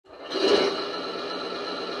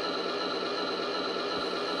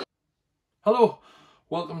Hello,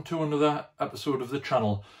 welcome to another episode of the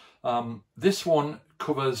channel. This one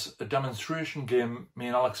covers a demonstration game me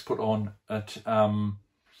and Alex put on at the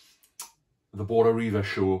Reiver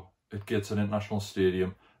show at Gateshead International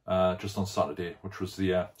Stadium just on Saturday, which was the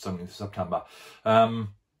 17th of September.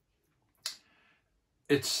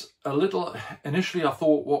 It's a little, initially I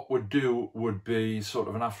thought what we'd do would be sort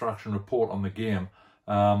of an after action report on the game.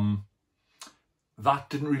 That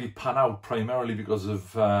didn't really pan out, primarily because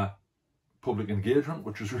of public engagement,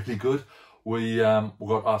 which was really good. We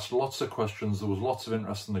got asked lots of questions. There was lots of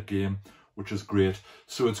interest in the game, which is great.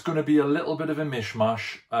 So it's going to be a little bit of a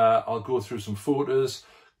mishmash. I'll go through some photos,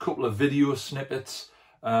 a couple of video snippets,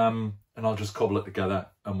 and I'll just cobble it together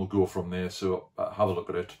and we'll go from there. So have a look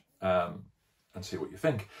at it and see what you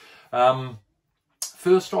think.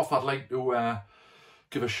 First off, I'd like to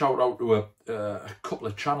give a shout out to a couple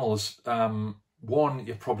of channels. One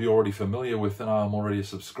you're probably already familiar with, and I'm already a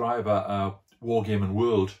subscriber, Wargaming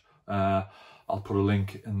World. I'll put a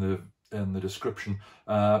link in the description.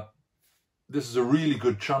 This is a really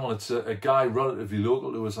good channel. It's a guy relatively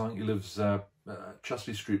local to us. I think he lives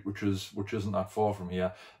Chesley Street, which isn't that far from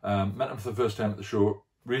here. Met him for the first time at the show.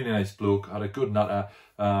 Really nice bloke. Had a good natter.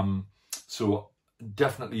 So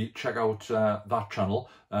definitely check out that channel.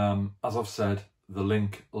 As I've said, the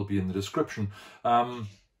link will be in the description.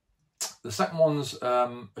 The second one's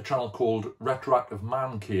a channel called Retroactive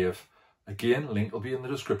Man Cave. Again, link will be in the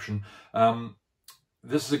description.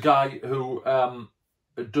 This is a guy who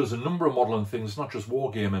does a number of modelling things, not just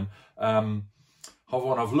wargaming. However,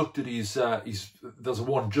 when I've looked at there's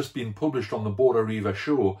one just been published on the Reiver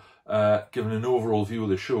show, giving an overall view of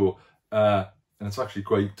the show, and it's actually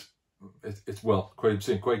quite good. It's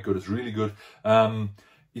really good.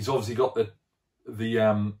 He's obviously got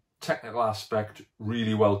the technical aspect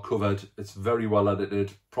really well covered. It's very well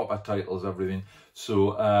edited, proper titles, everything.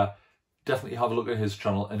 So definitely have a look at his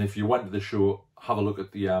channel, and if you went to the show, have a look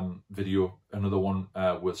at the video, another one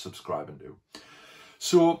worth subscribing to.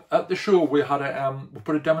 So at the show we had we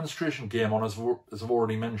put a demonstration game on, as I've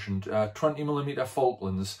already mentioned, 20mm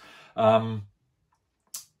Falklands. I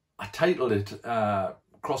titled it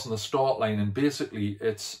Crossing the Start Line, and basically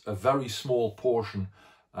it's a very small portion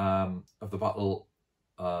of the battle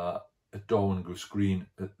at Darwin Goose Green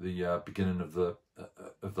at the beginning of the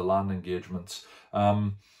land engagements.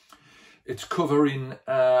 It's covering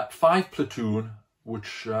 5 Platoon,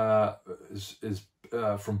 which is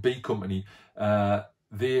from B Company.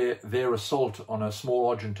 Their assault on a small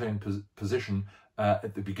Argentine position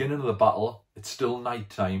at the beginning of the battle. It's still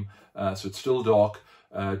night time, so it's still dark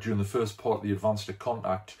during the first part of the advance to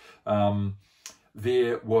contact.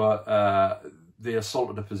 They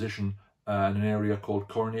assaulted a position in an area called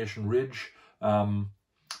Coronation Ridge.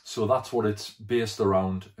 So that's what it's based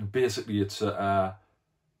around, and basically it's a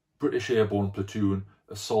British airborne platoon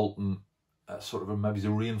assaulting sort of maybe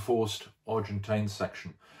a reinforced Argentine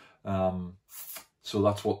section. So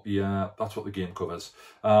that's what the game covers.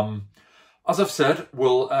 As I've said,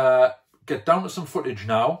 we'll get down to some footage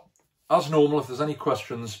now. As normal, if there's any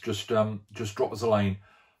questions, just drop us a line.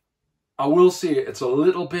 I will say it's a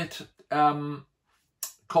little bit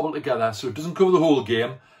cobbled together, so it doesn't cover the whole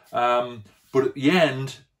game. But at the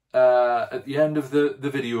end of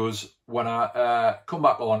the videos, when I come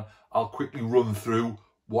back on, I'll quickly run through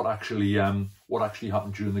what actually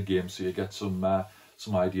happened during the game, so you get some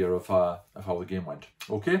idea of how the game went.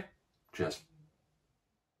 Okay, cheers.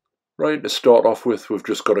 Right, to start off with, we've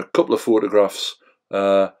just got a couple of photographs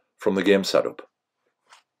from the game setup.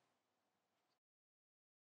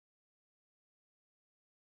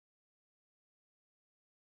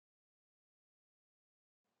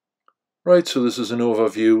 Right, so this is an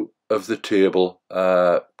overview of the table,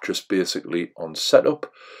 just basically on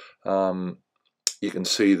setup. You can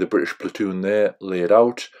see the British platoon there laid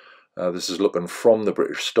out. This is looking from the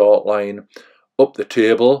British start line up the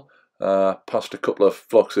table, past a couple of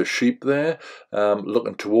flocks of sheep there,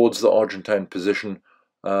 looking towards the Argentine position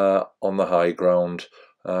on the high ground.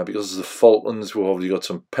 Because of the Falklands, we've obviously got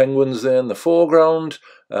some penguins there in the foreground,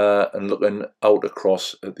 and looking out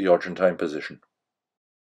across at the Argentine position.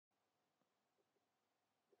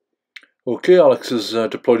 Okay, Alex has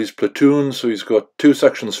deployed his platoon, so he's got 2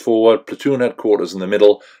 sections forward, platoon headquarters in the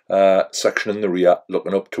middle, section in the rear,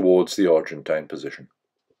 looking up towards the Argentine position.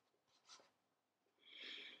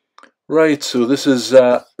 Right, so this is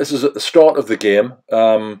at the start of the game.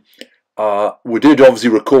 We did obviously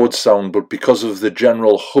record sound, but because of the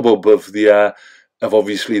general hubbub of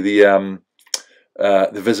obviously the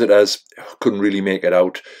the visitors couldn't really make it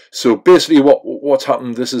out. So basically what's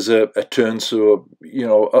happened, this is a turn, so, you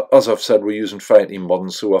know, as I've said, we're using Fireteam Modern,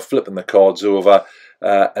 so we're flipping the cards over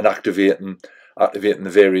and activating the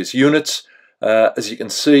various units. As you can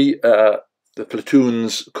see, the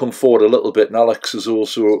platoons come forward a little bit, and Alex has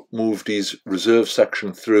also moved his reserve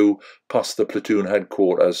section through past the platoon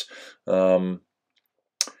headquarters. The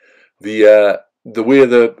way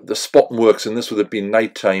the spotting works, and this would have been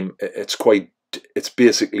night time, it's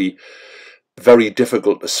basically very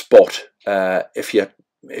difficult to spot if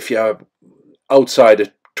you're outside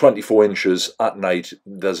at 24 inches at night.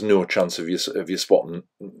 There's no chance of you spotting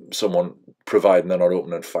someone, providing they're not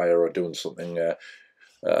opening fire or doing something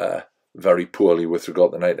very poorly with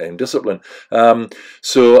regard to nighttime discipline.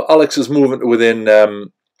 So Alex is moving to within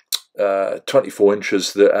 24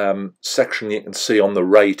 inches. The section you can see on the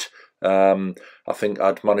right, I think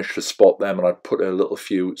I'd managed to spot them, and I'd put a little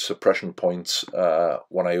few suppression points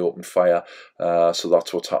when I opened fire. So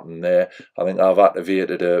that's what's happening there. I think I've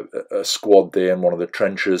activated a squad there in one of the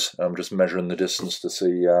trenches. I'm just measuring the distance to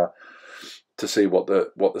see what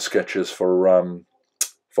the sketch is for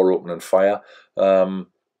opening fire.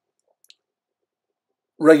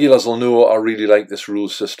 Regulars will know I really like this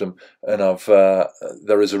rules system, and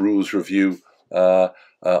there is a rules review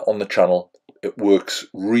on the channel. It works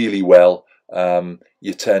really well.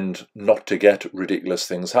 You tend not to get ridiculous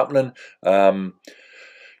things happening.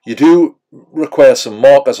 You do require some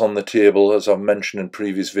markers on the table, as I've mentioned in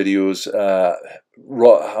previous videos.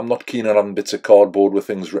 I'm not keen on having bits of cardboard with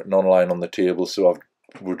things written online on the table, so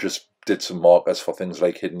we just did some markers for things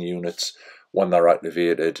like hidden units when they're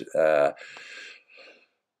activated,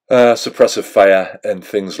 suppressive fire, and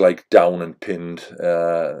things like down and pinned,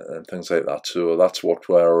 and things like that. So that's what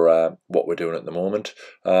we're doing at the moment.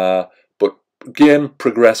 But game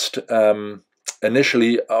progressed.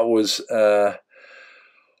 Initially, I was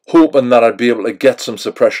hoping that I'd be able to get some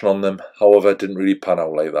suppression on them. However, it didn't really pan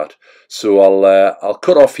out like that. So I'll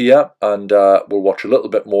cut off here, and we'll watch a little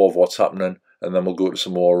bit more of what's happening, and then we'll go to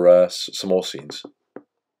some more scenes.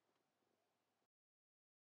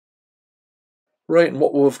 Right, and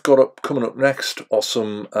what we've got coming up next are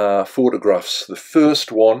some photographs. The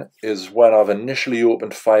first one is when I've initially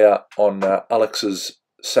opened fire on Alex's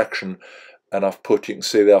section, and you can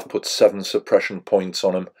see there I've put 7 suppression points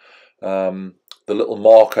on him. The little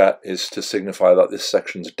marker is to signify that this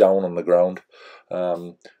section's down on the ground.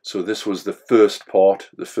 So this was the first part,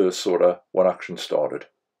 the first sort of when action started.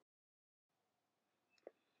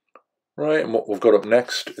 Right, and what we've got up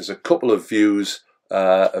next is a couple of views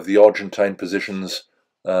of the Argentine positions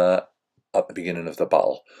at the beginning of the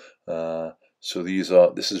battle. So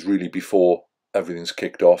this is really before everything's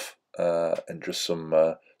kicked off, and just some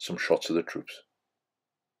shots of the troops.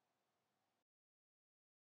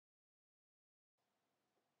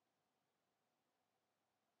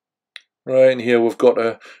 Right, and here we've got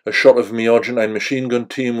a shot of my Argentine machine gun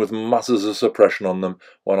team with masses of suppression on them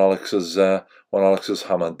when Alex has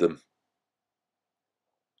hammered them.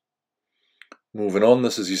 Moving on,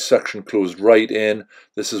 this is his section closed right in.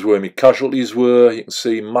 This is where my casualties were. You can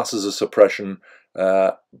see masses of suppression.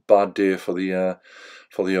 Bad day for the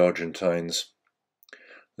Argentines.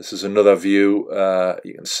 This is another view.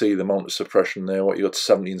 You can see the amount of suppression there. You got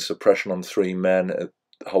 17 suppression on 3 men.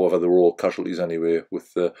 However, they were all casualties anyway,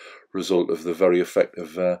 with the result of the very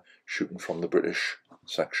effective shooting from the British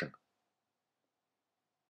section.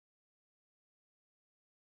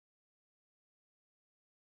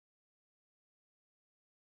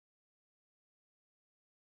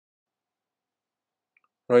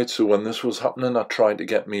 Right, so when this was happening, I tried to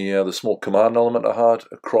get me the small command element I had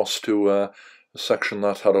across to a section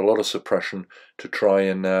that had a lot of suppression to try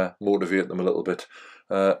and motivate them a little bit.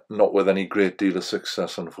 Not with any great deal of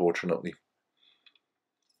success, unfortunately.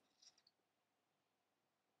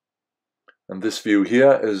 And this view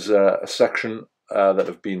here is a section that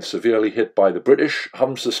have been severely hit by the British,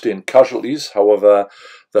 haven't sustained casualties. However,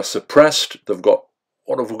 they're suppressed. They've got,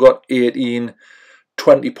 what have we got,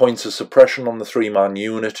 20 points of suppression on the 3-man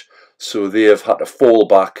unit, so they have had to fall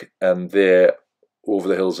back, and they're over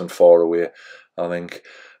the hills and far away, I think.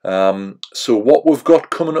 So what we've got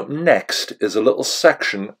coming up next is a little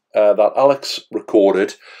section that Alex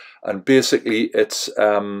recorded, and basically it's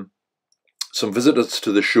some visitors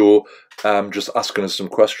to the show just asking us some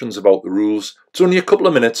questions about the rules. It's only a couple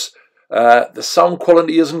of minutes. The sound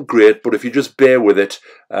quality isn't great, but if you just bear with it,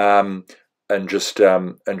 and just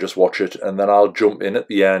watch it, and then I'll jump in at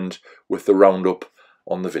the end with the roundup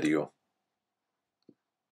on the video.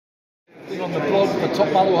 thing on the blog, the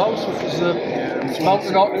Top Mallow House, which is the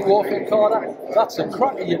Mountain Arctic Warfare corner. That's a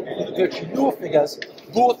cracker. You virtually no figures,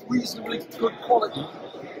 both reasonably good quality.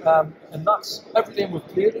 And that's everything we've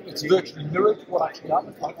played. It's virtually mirrored what actually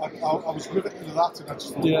happened. I was riveted to that, and I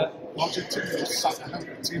just thought, Argentine just sat behind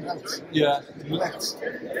the team out. Yeah. And let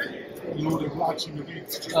a load of lads from the beach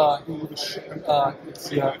just go over the shit.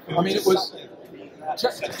 Yeah. I mean, it was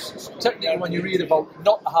technically when you read about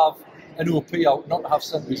not to have an OP out, not to have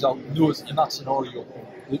sentries out in that scenario,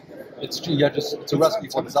 it's a recipe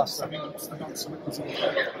for disaster.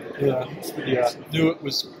 Yeah. No, it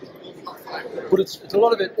was. But it's a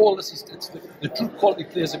lot of it. All this is the troop quality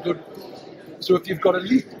players are good. So if you've got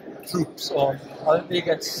elite troops on, I think they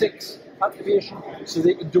get 6 activation, so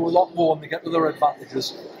they can do a lot more and they get other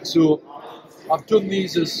advantages. So I've done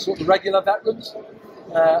these as sort of regular veterans.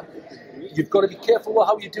 You've got to be careful with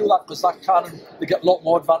how you do that, because that cannon, they get a lot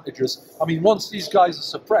more advantages. I mean, once these guys are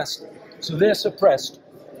suppressed, so they're suppressed,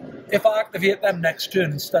 if I activate them next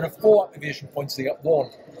turn, instead of 4 activation points, they get 1.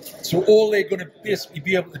 So all they're going to basically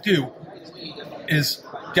be able to do is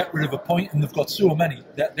get rid of a point, and they've got so many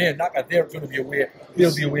that they're knackered. They're going to be away.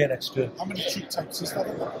 They'll be away next turn. How many troop types is that?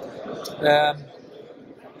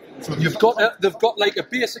 They've got like a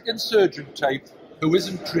basic insurgent type who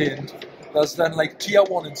isn't trained. There's then like tier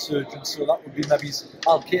 1 insurgents, so that would be maybe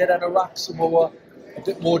Al Qaeda in Iraq, Samoa, a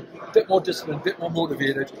bit more disciplined, a bit more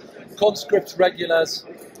motivated. Conscripts, regulars.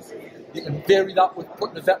 You can vary that with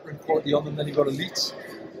putting a veteran quality on them. Then you've got elites.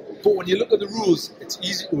 But when you look at the rules, it's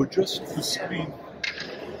easy to adjust.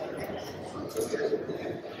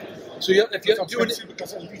 So if you're doing it,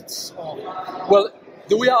 because elites well,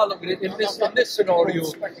 the way I look at it in this scenario,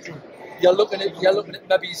 you're looking at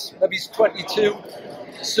maybe 22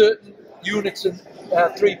 certain units in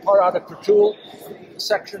 3 parada patrol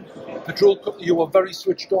section. Patrol company you are very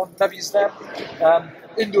switched on. Maybe it's them.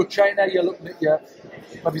 Indochina, you're looking at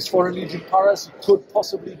maybe it's Foreign Legion paras. You could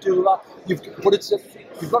possibly do that. You've got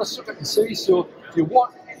to suck it and see. So if you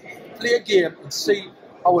want, play a game and see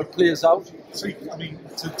how it plays out. See, I mean,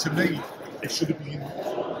 to me, it should have been.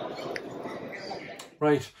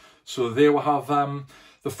 Right. So there we have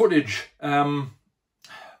the footage.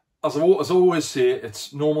 As I always say,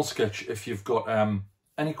 it's normal sketch. If you've got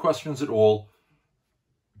any questions at all,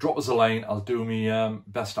 drop us a line. I'll do my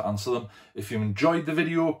best to answer them. If you enjoyed the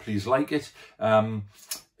video, please like it.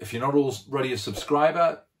 If you're not already a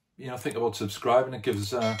subscriber, think about subscribing. It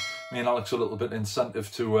gives me and Alex a little bit of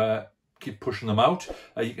incentive to keep pushing them out.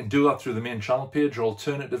 You can do that through the main channel page, or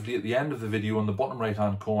alternatively at the end of the video in the bottom right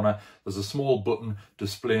hand corner there's a small button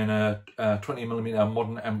displaying a 20mm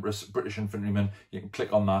Modern Empress British infantryman. You can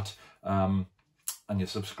click on that and you're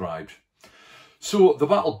subscribed. So the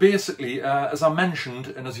battle basically, as I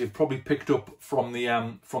mentioned, and as you've probably picked up from the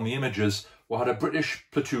images, we had a British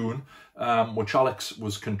platoon which Alex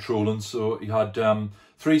was controlling. So he had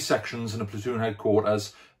 3 sections in a platoon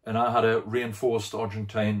headquarters, and I had a reinforced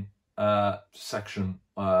Argentine section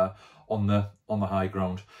on the high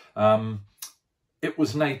ground. It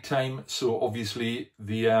was night time, so obviously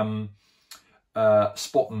the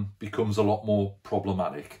spotting becomes a lot more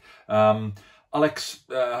problematic. Alex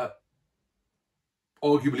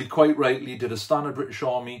arguably quite rightly did a standard British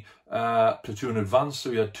Army platoon advance, so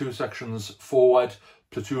he had 2 sections forward,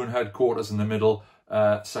 platoon headquarters in the middle,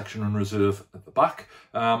 section and reserve at the back.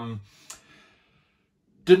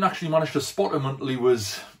 Didn't actually manage to spot him until he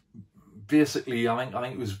was basically, I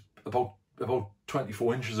think it was about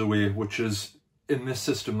 24 inches away, which is, in this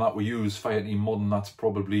system that we use, Fireteam Modern, that's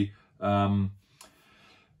probably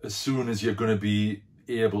as soon as you're going to be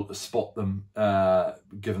able to spot them,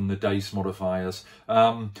 given the dice modifiers.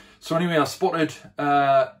 So anyway, I spotted,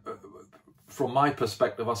 from my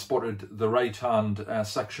perspective, I spotted the right hand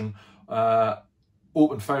section,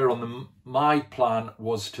 open fire on them. My plan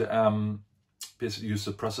was to basically use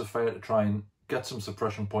suppressive fire to try and get some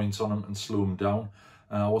suppression points on them and slow them down.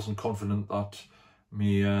 I wasn't confident that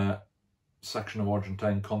my section of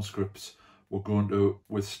Argentine conscripts were going to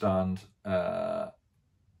withstand a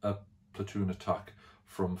platoon attack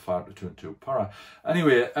from Fire Platoon 2 Para.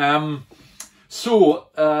 Anyway, so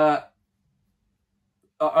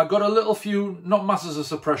I got a little few, not masses of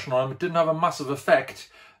suppression on him. It didn't have a massive effect.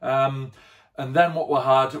 And then what we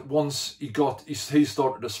had, once he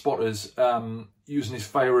started to spot us, using his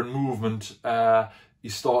fire and movement, he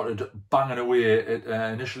started banging away.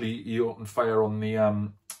 Initially, he opened fire on the,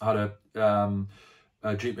 had a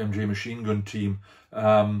GPMG machine gun team,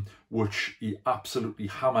 which he absolutely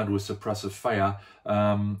hammered with suppressive fire.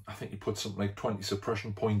 I think he put something like 20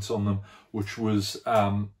 suppression points on them, which was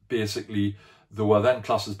basically, they were then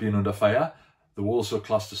classed as being under fire. They were also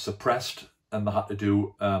classed as suppressed. and they had to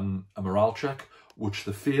do a morale check, which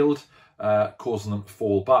they failed, causing them to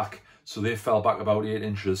fall back. So they fell back about 8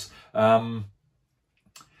 inches.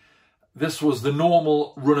 This was the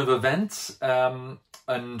normal run of events, and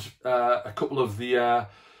a couple of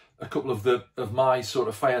my sort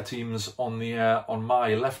of fire teams on the on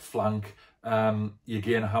my left flank, you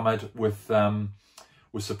gain hammered with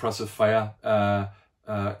suppressive fire,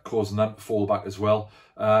 causing them to fall back as well.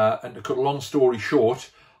 And to cut a long story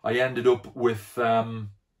short, I ended up with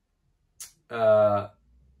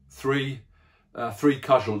three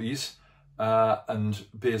casualties, and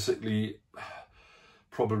basically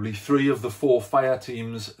probably 3 of the 4 fire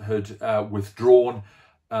teams had withdrawn,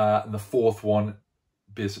 and the 4th one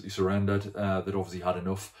basically surrendered. They'd obviously had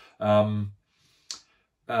enough.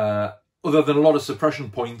 Other than a lot of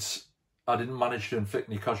suppression points, I didn't manage to inflict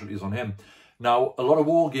any casualties on him. Now, a lot of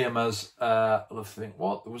wargamers will think,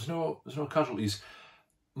 what? There's no casualties.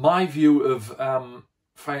 My view of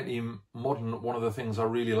Fireteam Modern, one of the things I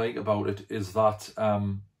really like about it is that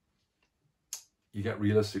you get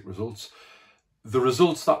realistic results. The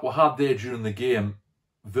results that were had there during the game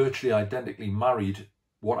virtually identically married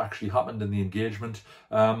what actually happened in the engagement.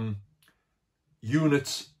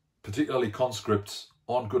 Units, particularly conscripts,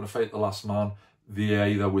 aren't going to fight the last man.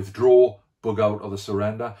 They either withdraw, bug out, or they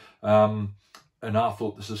surrender. And I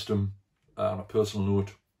thought the system, on a personal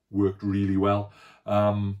note, worked really well.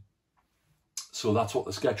 So that's what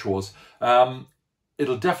the sketch was.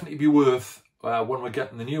 It'll definitely be worth, when we're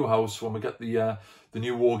getting the new house, when we get the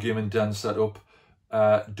new wargaming den set up,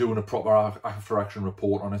 doing a proper after action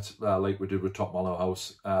report on it, like we did with Top Mallow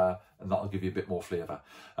House, and that'll give you a bit more flavour.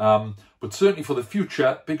 But certainly for the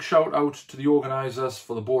future, big shout out to the organisers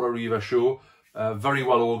for the Border Reiver show. Very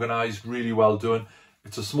well organised, really well done.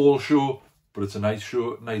 It's a small show, but it's a nice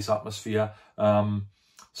show, nice atmosphere.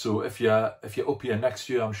 So if you're up here next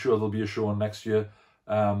year, I'm sure there'll be a show on next year.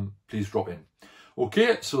 Please drop in.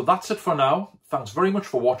 Okay, so that's it for now. Thanks very much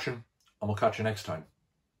for watching, and we'll catch you next time.